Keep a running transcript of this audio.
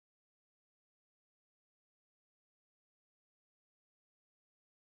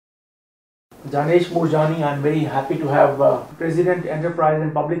Janesh Moorjani, I'm very happy to have President Enterprise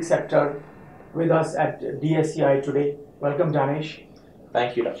and Public Sector with us at DSCI today. Welcome, Janesh.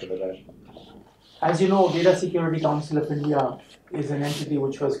 Thank you, Dr. Bajaj. As you know, Data Security Council of India is an entity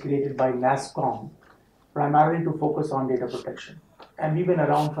which was created by NASSCOM primarily to focus on data protection. And we've been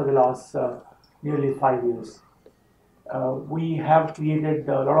around for the last nearly 5 years. We have created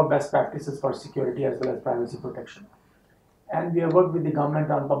a lot of best practices for security as well as privacy protection. And we have worked with the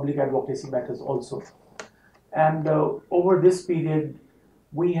government on public advocacy matters also. And over this period,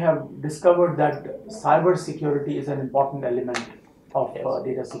 we have discovered that cyber security is an important element of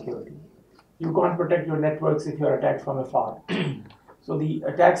data security. You can't protect your networks if you are attacked from afar. So the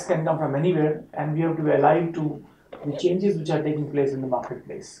attacks can come from anywhere, and we have to be alive to the changes which are taking place in the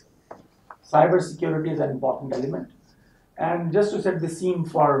marketplace. Cyber security is an important element. And just to set the scene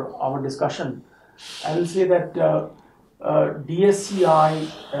for our discussion, I will say that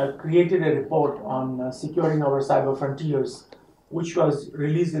DSCI created a report on securing our cyber frontiers, which was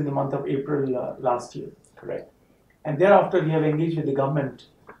released in the month of April last year. Correct. And thereafter, we have engaged with the government.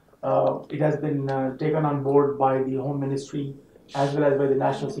 It has been taken on board by the Home Ministry as well as by the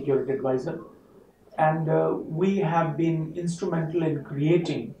National Security Advisor. And we have been instrumental in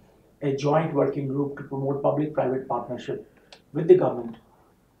creating a joint working group to promote public-private partnership with the government.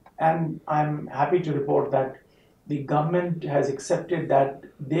 And I'm happy to report that the government has accepted that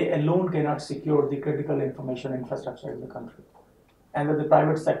they alone cannot secure the critical information infrastructure in the country, and that the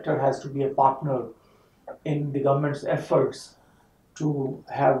private sector has to be a partner in the government's efforts to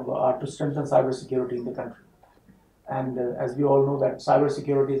have to strengthen cybersecurity in the country. And as we all know, that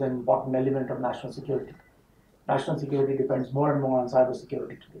cybersecurity is an important element of national security. National security depends more and more on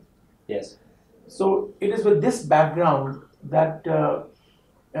cybersecurity today. Yes. So it is with this background that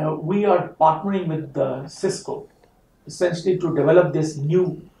we are partnering with CISCO essentially to develop this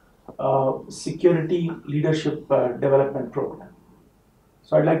new security leadership development program.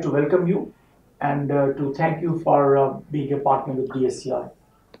 So I'd like to welcome you and to thank you for being a partner with DSCI.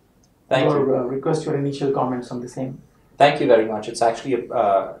 Thank you. Request your initial comments on the same. Thank you very much. It's actually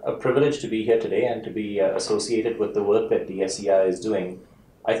a privilege to be here today and to be associated with the work that DSCI is doing.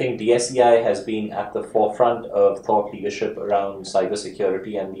 I think DSCI has been at the forefront of thought leadership around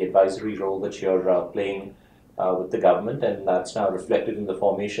cybersecurity and the advisory role that you're playing with the government, and that's now reflected in the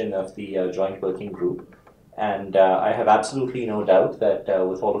formation of the joint working group. And I have absolutely no doubt that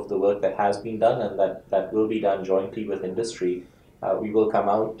with all of the work that has been done and that will be done jointly with industry, we will come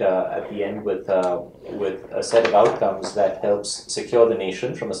out at the end with a set of outcomes that helps secure the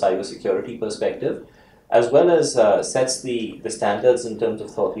nation from a cybersecurity perspective, as well as sets the standards in terms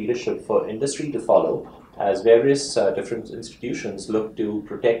of thought leadership for industry to follow, as various different institutions look to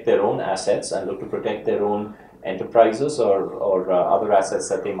protect their own assets and look to protect their own enterprises or other assets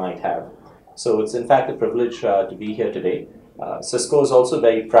that they might have. So it's in fact a privilege to be here today. CISCO is also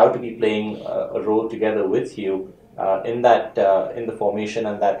very proud to be playing a role together with you in the formation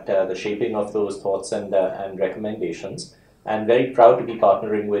and the shaping of those thoughts and recommendations, and very proud to be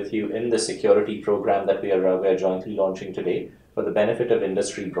partnering with you in the security program that we are jointly launching today for the benefit of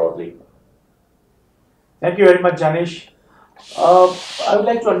industry broadly. Thank you very much, Janesh. I would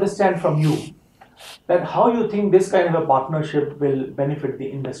like to understand from you that how you think this kind of a partnership will benefit the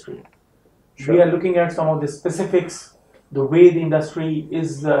industry. Sure. We are looking at some of the specifics, the way the industry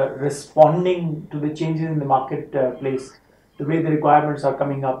is responding to the changes in the marketplace, the way the requirements are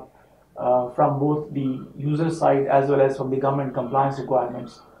coming up from both the user side as well as from the government compliance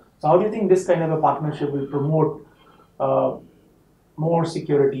requirements. So how do you think this kind of a partnership will promote more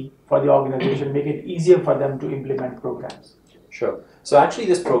security for the organization, make it easier for them to implement programs? Sure. So actually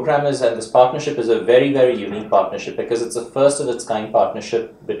this program and this partnership is a very, very unique partnership because it's a first of its kind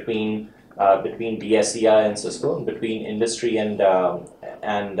partnership between DSCI and CISCO, and between industry and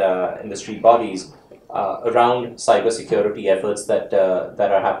industry bodies around cybersecurity efforts that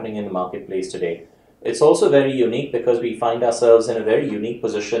are happening in the marketplace today. It's also very unique because we find ourselves in a very unique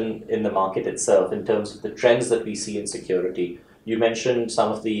position in the market itself in terms of the trends that we see in security. You mentioned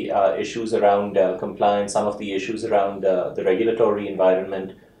some of the issues around compliance, some of the issues around the regulatory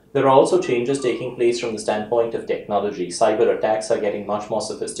environment. There are also changes taking place from the standpoint of technology. Cyber attacks are getting much more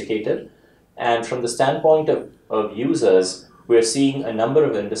sophisticated. And from the standpoint of users, we're seeing a number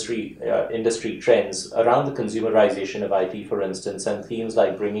of industry trends around the consumerization of IT, for instance, and themes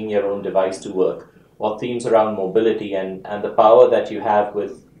like bringing your own device to work, or themes around mobility and the power that you have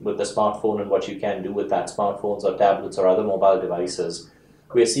with the smartphone and what you can do with that, smartphones or tablets or other mobile devices.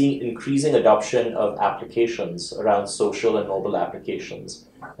 we're seeing increasing adoption of applications around social and mobile applications.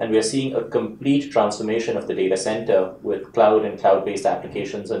 And we're seeing a complete transformation of the data center with cloud and cloud-based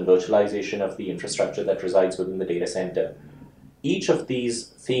applications and virtualization of the infrastructure that resides within the data center. Each of these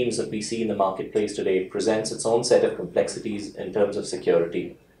themes that we see in the marketplace today presents its own set of complexities in terms of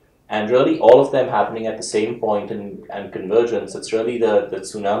security. And really all of them happening at the same point and convergence, it's really the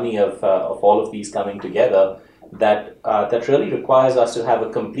tsunami of all of these coming together that really requires us to have a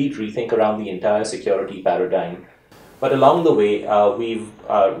complete rethink around the entire security paradigm. But along the way,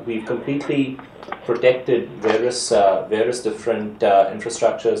 we've completely protected various different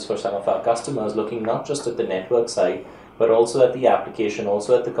infrastructures for some of our customers, looking not just at the network side, but also at the application,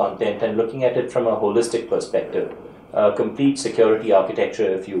 also at the content, and looking at it from a holistic perspective, a complete security architecture,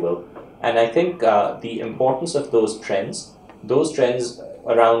 if you will. And I think the importance of those trends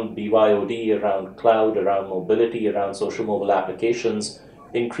around BYOD, around cloud, around mobility, around social mobile applications,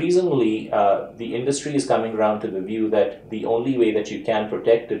 increasingly the industry is coming around to the view that the only way that you can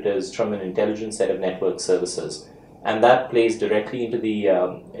protect it is from an intelligent set of network services. And that plays directly into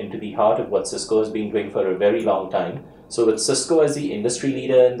the heart of what Cisco has been doing for a very long time. So with Cisco as the industry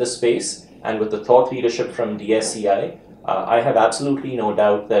leader in this space, and with the thought leadership from DSCI, I have absolutely no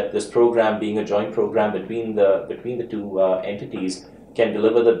doubt that this program, being a joint program between the two entities, can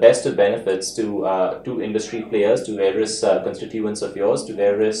deliver the best of benefits to industry players, to various constituents of yours, to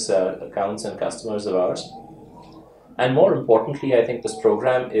various accounts and customers of ours. And more importantly, I think this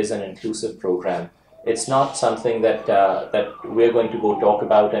program is an inclusive program. It's not something that we're going to go talk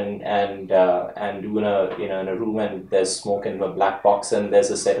about and do in a room and there's smoke in a black box and there's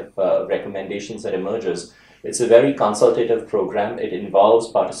a set of recommendations that emerges. It's a very consultative program. It involves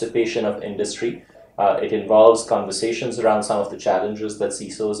participation of industry. It involves conversations around some of the challenges that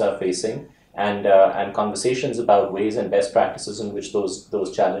CISOs are facing, and conversations about ways and best practices in which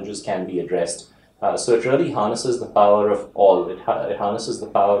those challenges can be addressed. So it really harnesses the power of all. It harnesses the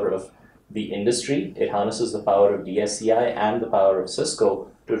power of the industry, it harnesses the power of DSCI and the power of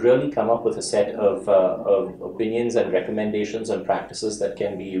Cisco to really come up with a set of opinions and recommendations and practices that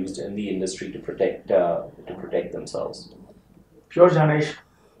can be used in the industry to protect themselves. Sure, Janesh.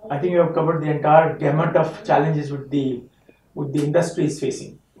 I think you have covered the entire gamut of challenges with the industry is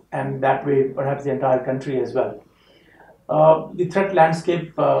facing, and that way perhaps the entire country as well. The threat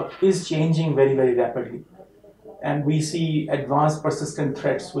landscape is changing very, very rapidly, and we see advanced persistent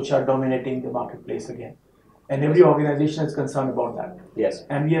threats which are dominating the marketplace again. And every organization is concerned about that. Yes.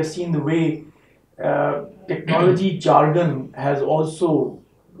 And we have seen the way technology jargon has also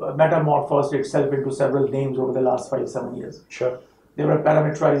metamorphosed itself into several names over the last 5-7 years. Sure. There were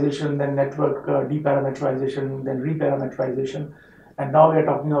parameterization, then network deparameterization, then reparameterization, and now we are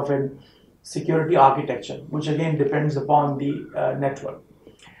talking of a security architecture, which again depends upon the network.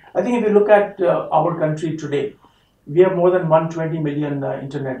 I think if you look at our country today, we have more than 120 million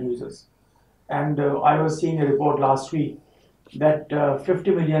internet users. And I was seeing a report last week that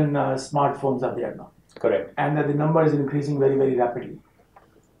 50 million smartphones are there now. Correct. And that the number is increasing very, very rapidly.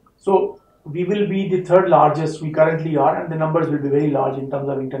 So we will be the third largest we currently are, and the numbers will be very large in terms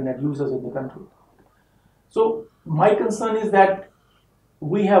of internet users in the country. So my concern is that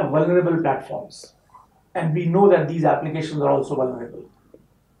we have vulnerable platforms, and we know that these applications are also vulnerable.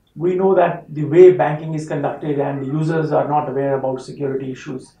 We know that the way banking is conducted and the users are not aware about security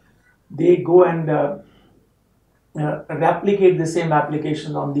issues. They go and replicate the same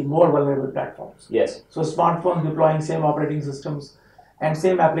application on the more vulnerable platforms. Yes. So smartphones deploying same operating systems and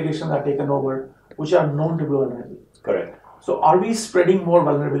same applications are taken over, which are known to be vulnerable. Correct. So are we spreading more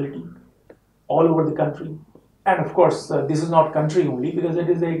vulnerability all over the country? And of course, this is not country only, because it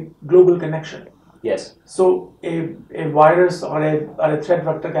is a global connection. Yes. So a virus or a threat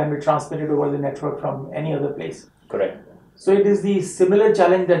vector can be transmitted over the network from any other place. Correct. So it is the similar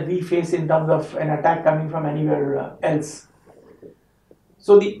challenge that we face in terms of an attack coming from anywhere else.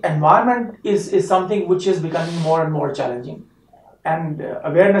 So the environment is something which is becoming more and more challenging. And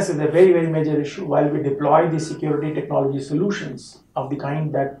awareness is a very, very major issue while we deploy the security technology solutions of the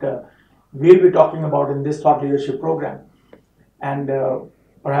kind that we'll be talking about in this thought leadership program. And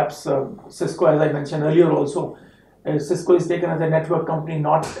perhaps Cisco, as I mentioned earlier also, Cisco is taken as a network company,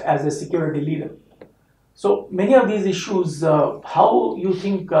 not as a security leader. So many of these issues, how you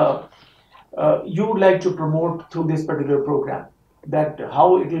think you would like to promote through this particular program, that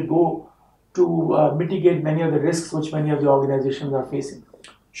how it will go to mitigate many of the risks which many of the organizations are facing?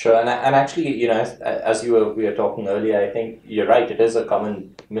 Sure, and actually, you know, as we were talking earlier, I think you're right. It is a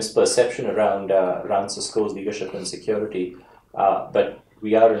common misperception around Cisco's leadership in security, but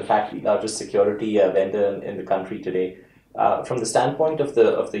we are in fact the largest security vendor in the country today. from the standpoint of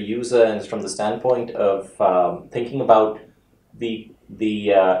the user and from the standpoint of thinking about the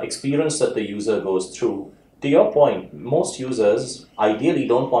experience that the user goes through. To your point, most users ideally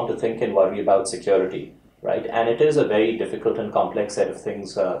don't want to think and worry about security, right? And it is a very difficult and complex set of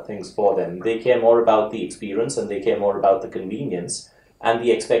things for them. They care more about the experience and they care more about the convenience, and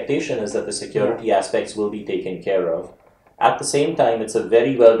the expectation is that the security aspects will be taken care of. At the same time, it's a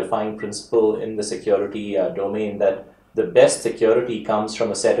very well-defined principle in the security domain that the best security comes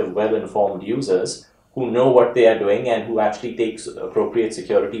from a set of well-informed users who know what they are doing and who actually take appropriate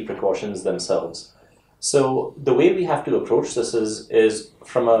security precautions themselves. So the way we have to approach this is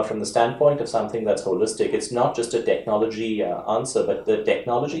from the standpoint of something that's holistic. It's not just a technology answer, but the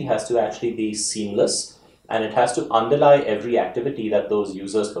technology has to actually be seamless, and it has to underlie every activity that those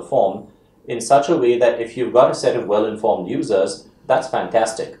users perform in such a way that if you've got a set of well-informed users, that's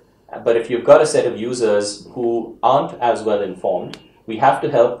fantastic. But if you've got a set of users who aren't as well-informed, we have to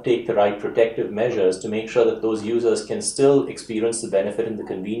help take the right protective measures to make sure that those users can still experience the benefit and the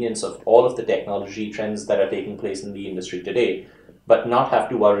convenience of all of the technology trends that are taking place in the industry today, but not have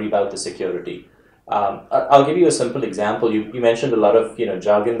to worry about the security. I'll give you a simple example. You mentioned a lot of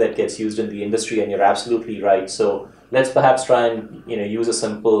jargon that gets used in the industry, and you're absolutely right. So let's perhaps try and use a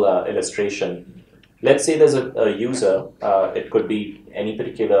simple illustration. Let's say there's a user, it could be any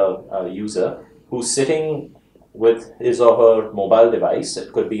particular user, who's sitting with his or her mobile device.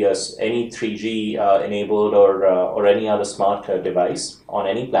 It could be any 3G enabled or any other smart device on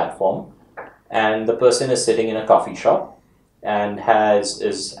any platform. And the person is sitting in a coffee shop and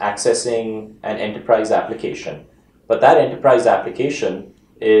is accessing an enterprise application. But that enterprise application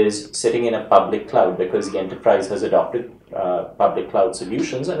is sitting in a public cloud because the enterprise has adopted public cloud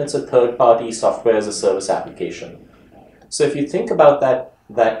solutions, and it's a third-party software as a service application. So if you think about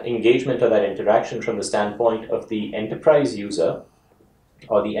that engagement or that interaction from the standpoint of the enterprise user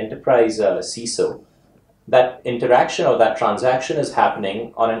or the enterprise CISO, that interaction or that transaction is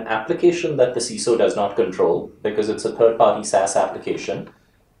happening on an application that the CISO does not control because it's a third-party SaaS application,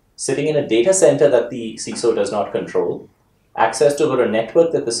 sitting in a data center that the CISO does not control, accessed over a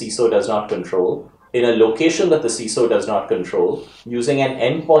network that the CISO does not control, in a location that the CISO does not control, using an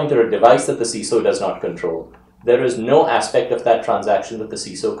endpoint or a device that the CISO does not control. There is no aspect of that transaction that the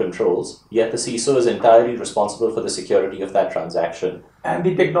CISO controls, yet the CISO is entirely responsible for the security of that transaction. And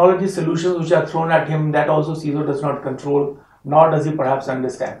the technology solutions which are thrown at him, that also CISO does not control, nor does he perhaps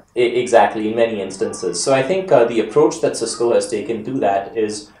understand. Exactly, in many instances. So I think the approach that Cisco has taken to that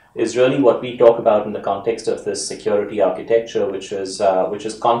is really what we talk about in the context of this security architecture, which is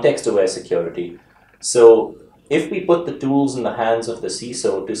context-aware security. So if we put the tools in the hands of the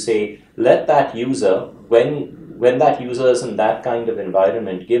CISO to say, let that user, when that user is in that kind of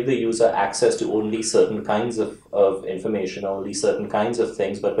environment, give the user access to only certain kinds of information, only certain kinds of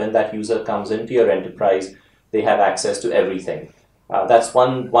things, but when that user comes into your enterprise, they have access to everything. That's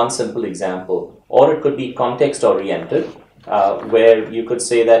one simple example. Or it could be context-oriented, where you could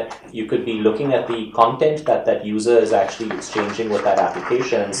say that you could be looking at the content that user is actually exchanging with that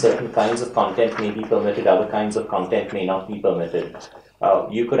application, and certain kinds of content may be permitted, other kinds of content may not be permitted.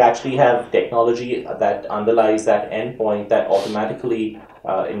 You could actually have technology that underlies that endpoint that automatically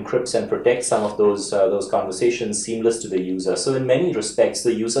encrypts and protects some of those conversations seamless to the user. So in many respects,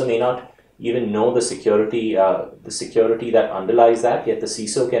 the user may not even know the security that underlies that, yet the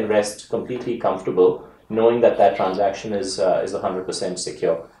CISO can rest completely comfortable knowing that that transaction is 100%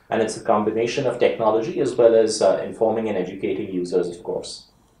 secure. And it's a combination of technology as well as informing and educating users, of course.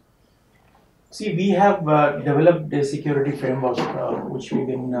 See, we have developed a security framework which we've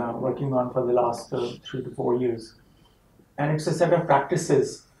been working on for the last 3 to 4 years. And it's a set of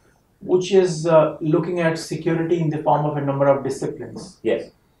practices which is looking at security in the form of a number of disciplines.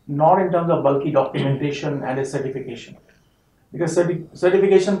 Yes. Not in terms of bulky documentation and a certification. Because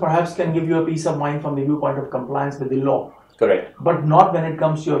certification perhaps can give you a peace of mind from the viewpoint of compliance with the law. Correct. But not when it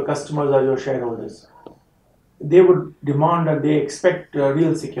comes to your customers or your shareholders. They would demand and they expect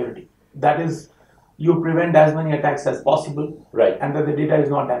real security. That is, you prevent as many attacks as possible, right, and that the data is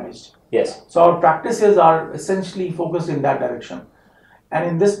not damaged. Yes. So our practices are essentially focused in that direction. And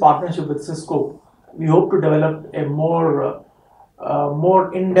in this partnership with Cisco, we hope to develop a more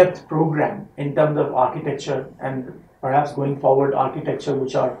in-depth program in terms of architecture, and perhaps going forward architecture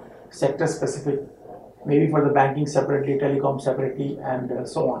which are sector specific, maybe for the banking separately, telecom separately, and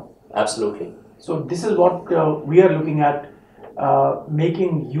so on. Absolutely. So this is what we are looking at,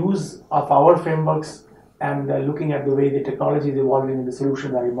 making use of our frameworks and looking at the way the technology is evolving and the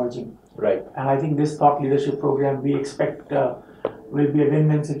solutions are emerging. Right. And I think this thought leadership program we expect will be a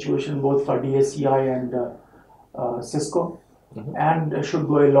win-win situation both for DSCI and Cisco, and should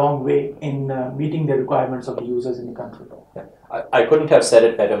go a long way in meeting the requirements of the users in the country. I couldn't have said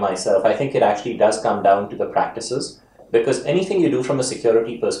it better myself. I think it actually does come down to the practices, because anything you do from a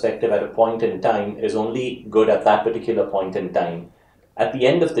security perspective at a point in time is only good at that particular point in time. At the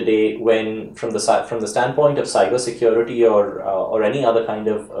end of the day, when from the standpoint of cybersecurity or any other kind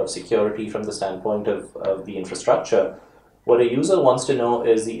of security from the standpoint of the infrastructure, what a user wants to know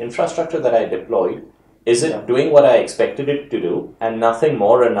is the infrastructure that I deployed, is it doing what I expected it to do, and nothing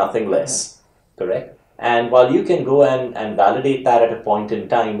more and nothing less, correct? And while you can go and validate that at a point in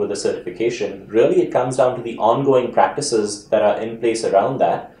time with a certification, really it comes down to the ongoing practices that are in place around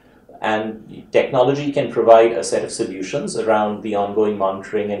that. And technology can provide a set of solutions around the ongoing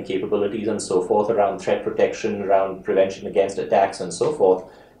monitoring and capabilities and so forth, around threat protection, around prevention against attacks and so forth.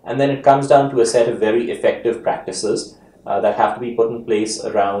 And then it comes down to a set of very effective practices that have to be put in place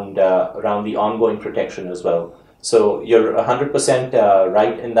around the ongoing protection as well. So you're 100%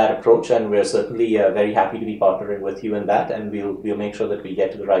 right in that approach, and we're certainly very happy to be partnering with you in that, and we'll make sure that we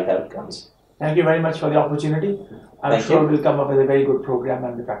get to the right outcomes. Thank you very much for the opportunity. I'm sure we'll come up with a very good program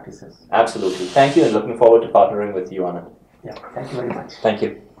and the practices. Absolutely. Thank you, and looking forward to partnering with you on it. Yeah, thank you very much. Thank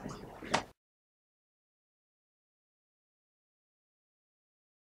you.